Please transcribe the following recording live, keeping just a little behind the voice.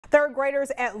Third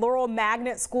graders at Laurel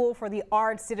Magnet School for the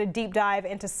Arts did a deep dive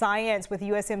into science with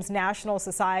USM's National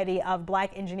Society of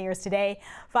Black Engineers today.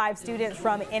 5 students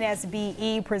from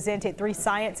NSBE presented 3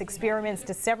 science experiments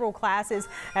to several classes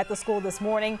at the school this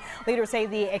morning. Leaders say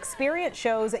the experience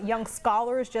shows young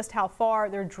scholars just how far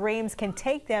their dreams can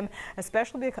take them,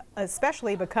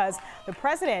 especially because the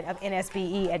president of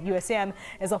NSBE at USM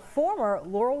is a former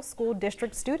Laurel School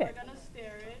District student.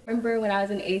 I remember when I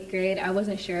was in 8th grade, I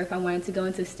wasn't sure if I wanted to go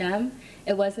into STEM.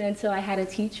 It wasn't until I had a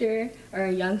teacher or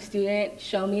a young student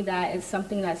show me that it's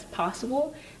something that's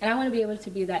possible, and I want to be able to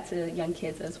be that to young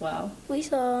kids as well. We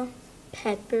saw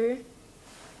pepper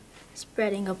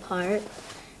spreading apart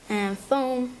and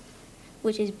foam,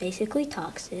 which is basically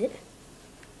toxic,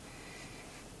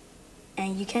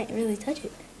 and you can't really touch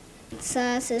it.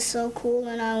 Science is so cool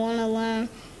and I want to learn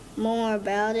more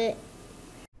about it.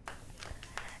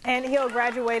 And Hill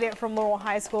graduated from Laurel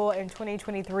High School in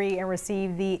 2023 and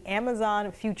received the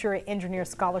Amazon Future Engineer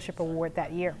Scholarship Award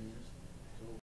that year.